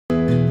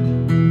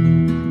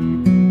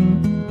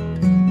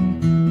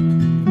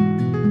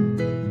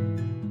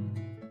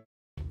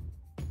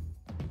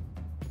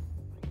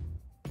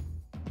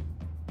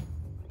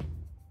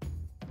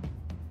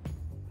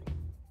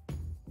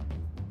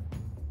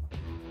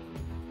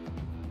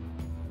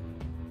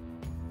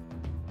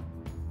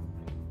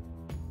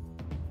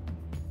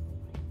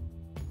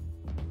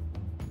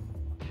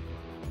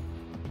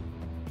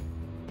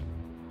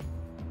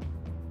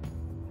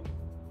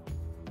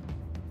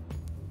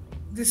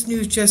This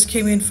news just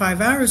came in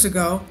 5 hours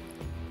ago.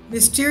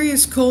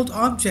 Mysterious cold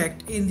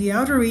object in the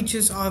outer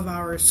reaches of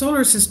our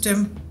solar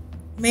system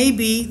may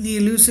be the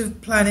elusive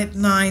Planet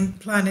 9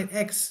 Planet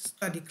X,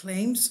 study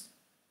claims.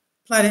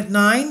 Planet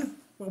 9,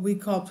 what we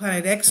call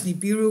Planet X,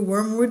 Nibiru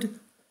Wormwood,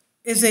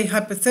 is a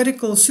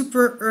hypothetical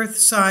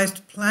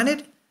super-Earth-sized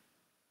planet,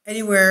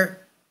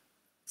 anywhere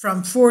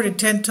from 4 to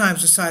 10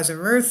 times the size of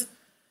Earth,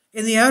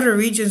 in the outer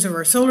regions of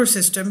our solar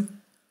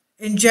system.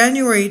 In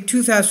January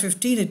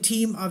 2015, a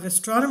team of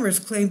astronomers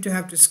claimed to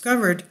have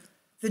discovered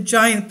the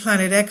giant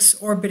Planet X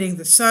orbiting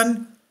the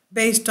Sun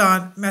based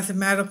on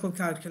mathematical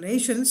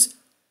calculations,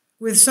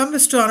 with some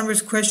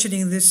astronomers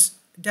questioning this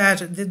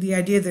data, the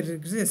idea that it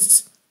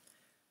exists.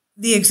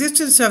 The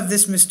existence of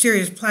this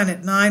mysterious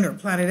Planet 9 or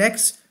Planet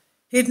X,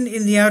 hidden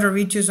in the outer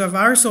reaches of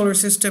our solar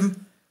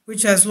system,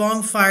 which has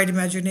long fired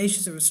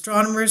imaginations of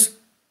astronomers,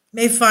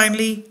 may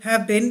finally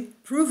have been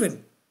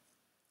proven.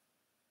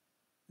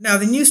 Now,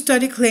 the new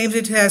study claims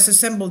it has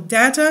assembled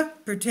data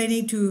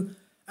pertaining to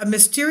a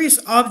mysterious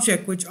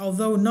object which,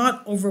 although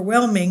not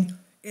overwhelming,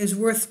 is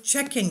worth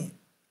checking.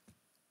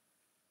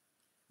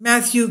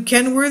 Matthew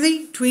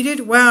Kenworthy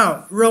tweeted,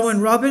 "Wow,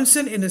 Rowan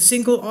Robinson in a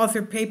single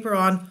author paper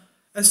on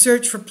a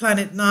search for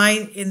Planet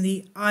 9 in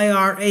the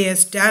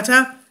IRAS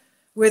data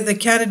with the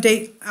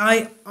candidate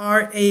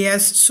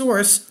IRAS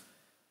source.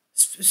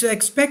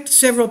 Expect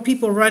several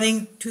people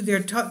running to their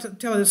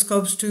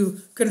telescopes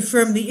to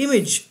confirm the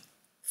image.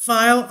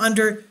 File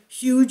under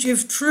huge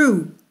if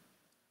true."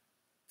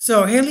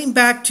 So, hailing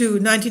back to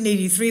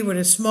 1983 when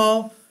a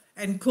small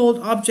and cold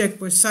object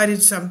was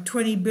sighted some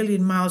 20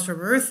 billion miles from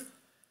Earth,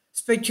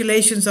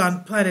 speculations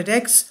on Planet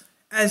X,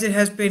 as it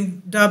has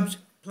been dubbed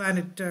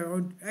Planet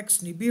X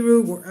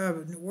Nibiru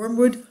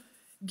Wormwood,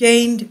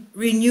 gained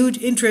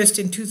renewed interest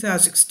in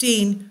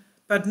 2016,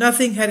 but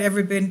nothing had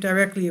ever been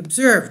directly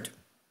observed.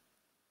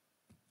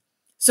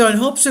 So, in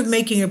hopes of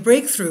making a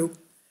breakthrough,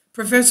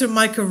 Professor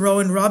Michael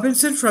Rowan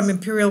Robinson from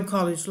Imperial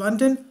College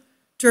London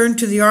turned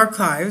to the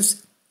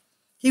archives.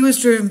 He was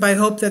driven by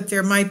hope that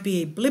there might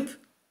be a blip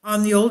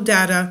on the old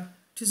data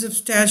to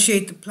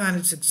substantiate the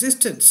planet's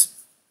existence.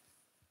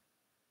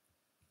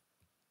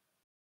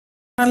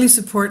 Kindly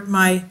support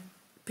my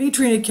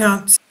Patreon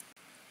account.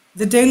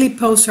 The daily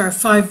posts are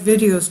 5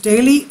 videos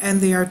daily,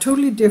 and they are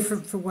totally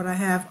different from what I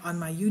have on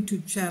my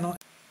YouTube channel.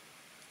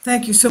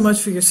 Thank you so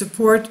much for your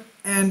support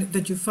and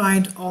that you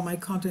find all my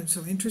content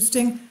so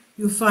interesting.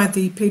 You'll find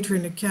the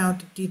Patreon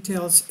account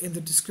details in the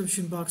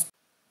description box.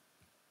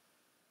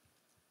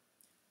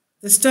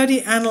 The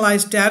study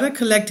analyzed data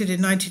collected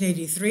in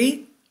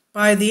 1983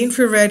 by the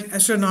infrared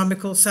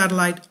astronomical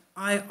satellite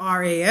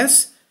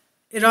IRAS.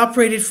 It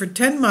operated for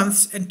 10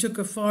 months and took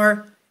a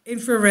far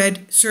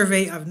infrared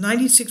survey of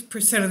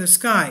 96% of the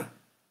sky.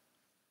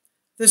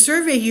 The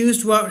survey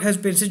used what has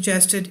been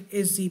suggested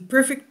is the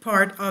perfect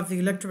part of the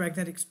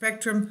electromagnetic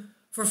spectrum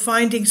for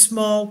finding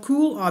small,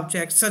 cool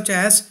objects such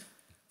as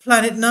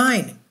Planet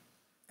 9.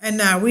 And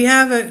now we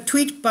have a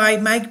tweet by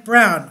Mike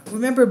Brown.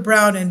 Remember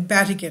Brown and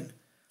Battigan?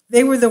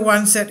 They were the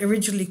ones that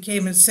originally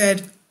came and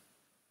said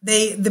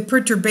the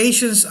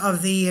perturbations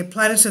of the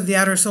planets of the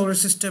outer solar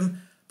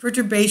system,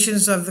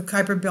 perturbations of the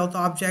Kuiper Belt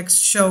objects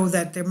show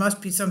that there must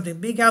be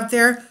something big out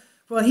there.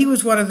 Well, he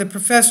was one of the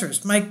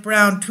professors. Mike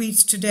Brown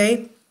tweets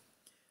today,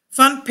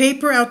 "Fun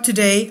paper out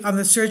today on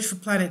the search for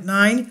Planet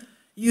 9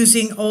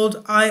 using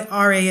old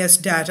IRAS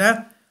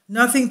data.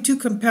 Nothing too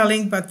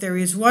compelling, but there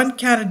is one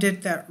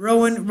candidate that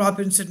Rowan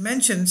Robinson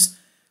mentions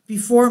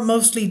before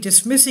mostly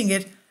dismissing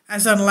it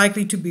as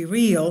unlikely to be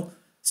real.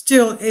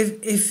 Still,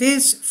 if it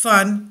is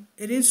fun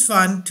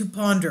to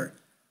ponder.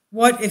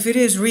 What if it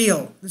is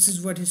real?" This is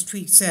what his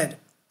tweet said.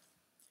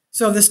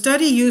 So the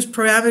study used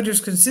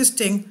parameters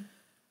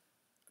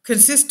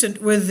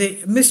consistent with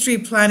the mystery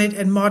planet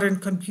and modern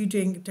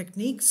computing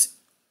techniques,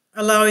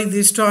 allowing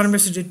the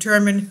astronomers to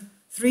determine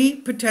 3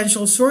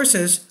 potential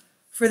sources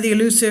for the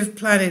elusive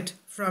planet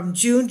from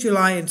June,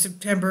 July, and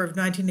September of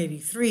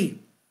 1983.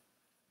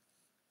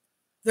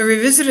 The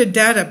revisited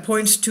data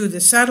points to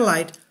the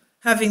satellite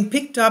having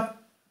picked out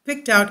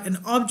an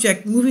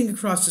object moving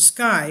across the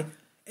sky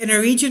in a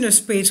region of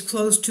space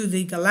close to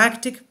the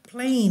galactic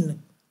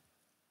plane.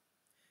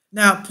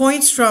 Now,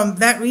 points from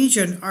that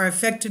region are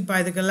affected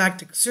by the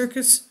galactic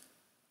cirrus,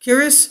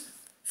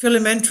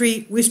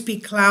 filamentary wispy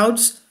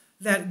clouds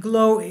that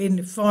glow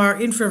in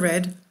far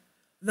infrared.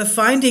 The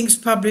findings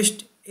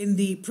published in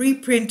the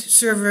preprint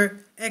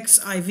server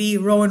XIV,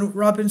 Rowan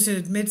Robinson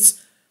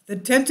admits the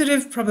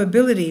tentative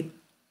probability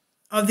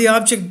of the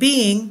object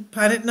being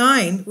Planet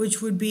 9,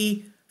 which would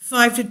be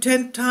 5 to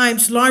 10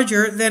 times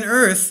larger than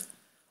Earth,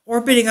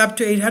 orbiting up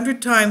to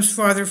 800 times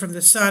farther from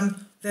the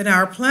Sun than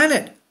our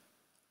planet.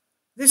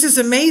 This is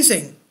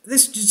amazing.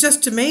 This is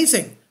just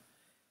amazing.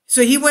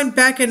 So he went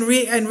back and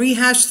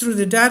rehashed through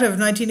the data of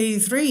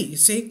 1983, you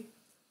see.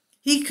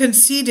 He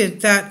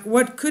conceded that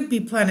what could be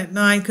Planet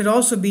 9 could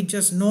also be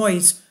just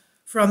noise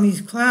from these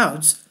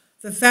clouds.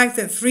 The fact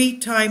that 3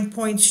 time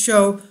points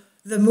show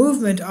the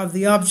movement of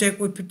the object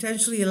would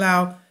potentially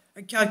allow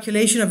a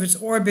calculation of its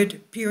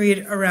orbit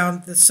period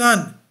around the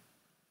Sun.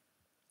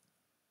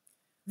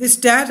 This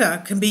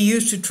data can be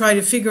used to try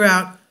to figure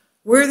out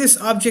where this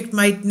object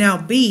might now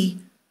be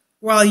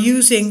while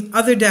using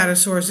other data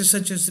sources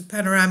such as the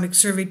Panoramic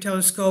Survey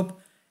Telescope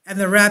and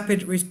the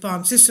Rapid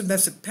Response System,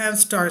 that's the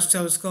Pan-STARRS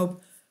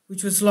telescope,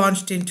 which was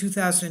launched in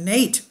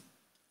 2008.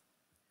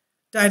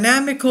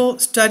 Dynamical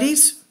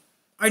studies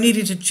are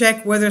needed to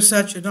check whether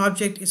such an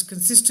object is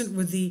consistent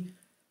with the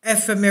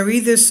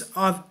ephemeridess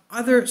of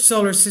other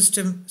solar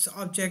system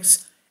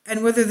objects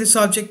and whether this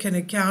object can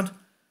account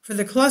for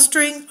the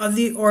clustering of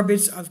the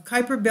orbits of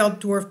Kuiper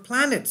Belt dwarf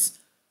planets,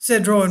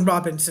 said Rowan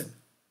Robinson.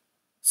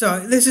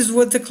 So this is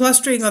what the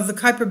clustering of the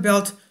Kuiper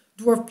Belt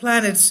dwarf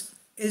planets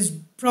is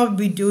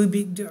probably doing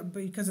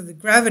because of the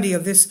gravity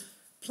of this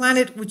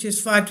planet, which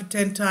is 5 to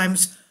 10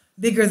 times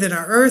bigger than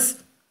our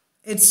Earth.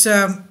 It's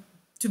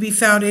to be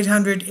found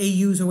 800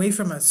 AUs away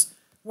from us.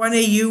 1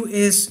 AU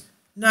is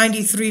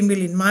 93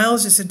 million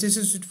miles. It's the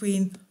distance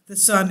between the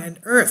Sun and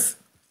Earth.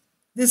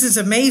 This is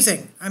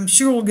amazing. I'm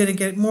sure we're going to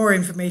get more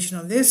information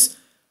on this.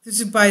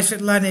 This is by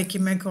Svetlana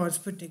Ekimenko on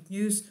Sputnik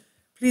News.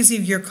 Please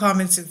leave your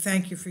comments and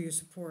thank you for your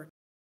support.